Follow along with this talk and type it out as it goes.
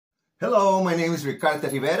Hello, my name is Ricardo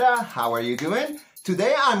Rivera. How are you doing?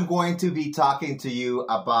 Today I'm going to be talking to you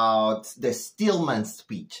about the Steelman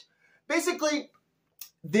speech. Basically,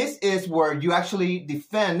 this is where you actually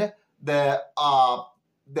defend the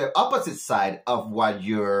opposite side of what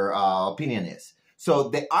your opinion is. So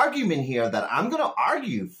the argument here that I'm going to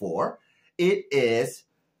argue for, it is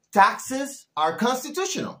taxes are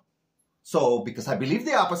constitutional. So because I believe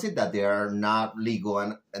the opposite, that they are not legal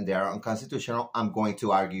and they are unconstitutional, I'm going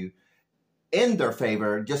to argue in their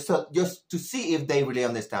favor just to see if they really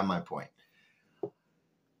understand my point.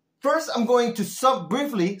 First, I'm going to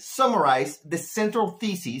briefly summarize the central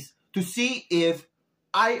thesis to see if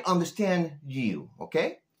I understand you,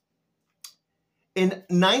 okay? In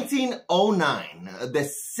 1909,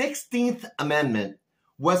 the 16th Amendment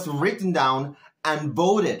was written down and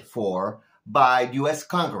voted for by U.S.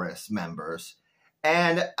 Congress members,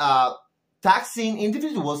 and taxing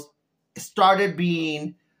individuals started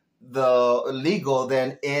being the legal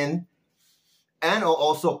then and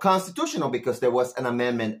also constitutional because there was an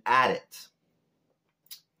amendment added.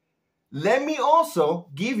 Let me also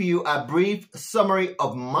give you a brief summary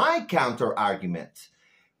of my counter argument.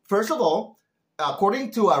 First of all,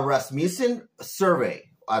 according to a Rasmussen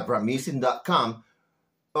survey at rasmussen.com,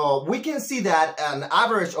 we can see that an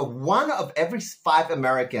average of 1 of every 5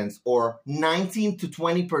 Americans, or 19 to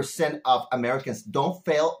 20% of Americans, don't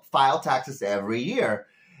file taxes every year.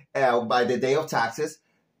 By the day of taxes,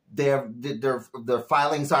 their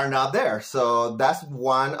filings are not there. So that's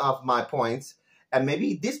one of my points. And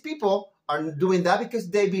maybe these people are doing that because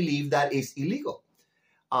they believe that it's illegal.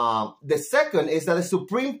 The second is that the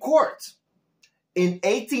Supreme Court in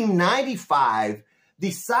 1895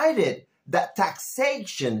 decided that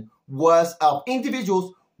taxation of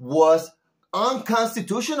individuals was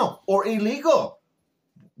unconstitutional or illegal.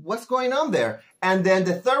 What's going on there? And then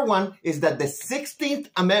the third one is that the 16th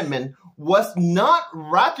Amendment was not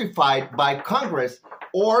ratified by Congress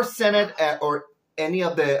or Senate or any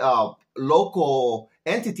of the local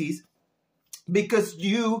entities, because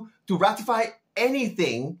to ratify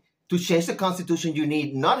anything, to change the Constitution, you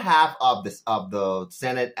need not half of the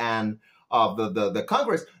Senate and of the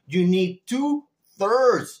Congress. You need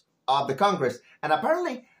 2/3 of the Congress. And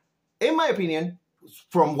apparently, in my opinion,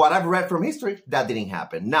 from what I've read from history, that didn't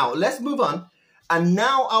happen. Now, let's move on. And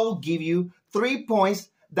now I will give you 3 points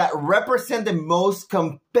that represent the most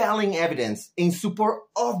compelling evidence in support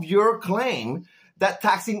of your claim that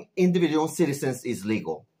taxing individual citizens is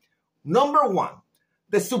legal. Number 1,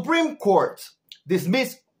 the Supreme Court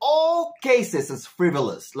dismissed all cases as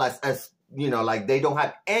frivolous, like they don't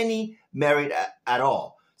have any merit at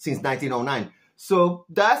all since 1909. So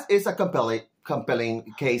that is a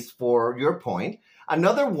compelling case for your point.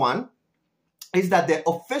 Another one is that the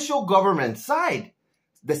official government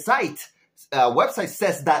website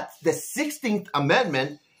says that the 16th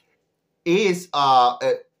Amendment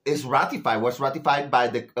was ratified by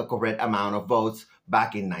the correct amount of votes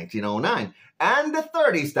back in 1909. And the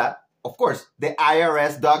third is that, of course, the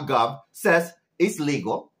IRS.gov says it's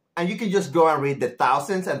legal, and you can just go and read the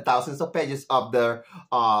thousands and thousands of pages of the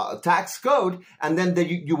tax code, and then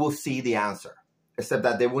you will see the answer, except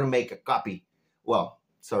that they wouldn't make a copy. Well,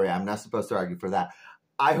 sorry, I'm not supposed to argue for that.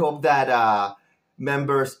 I hope that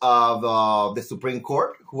members of the Supreme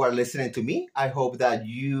Court who are listening to me, I hope that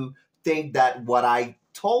you think that what I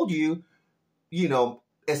told you,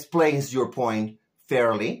 explains your point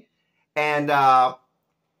fairly. And I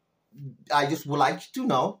just would like to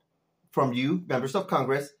know from you, members of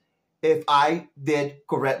Congress, if I did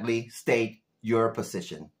correctly state your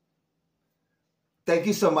position. Thank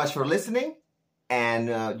you so much for listening.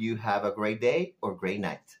 And you have a great day or great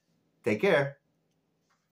night. Take care.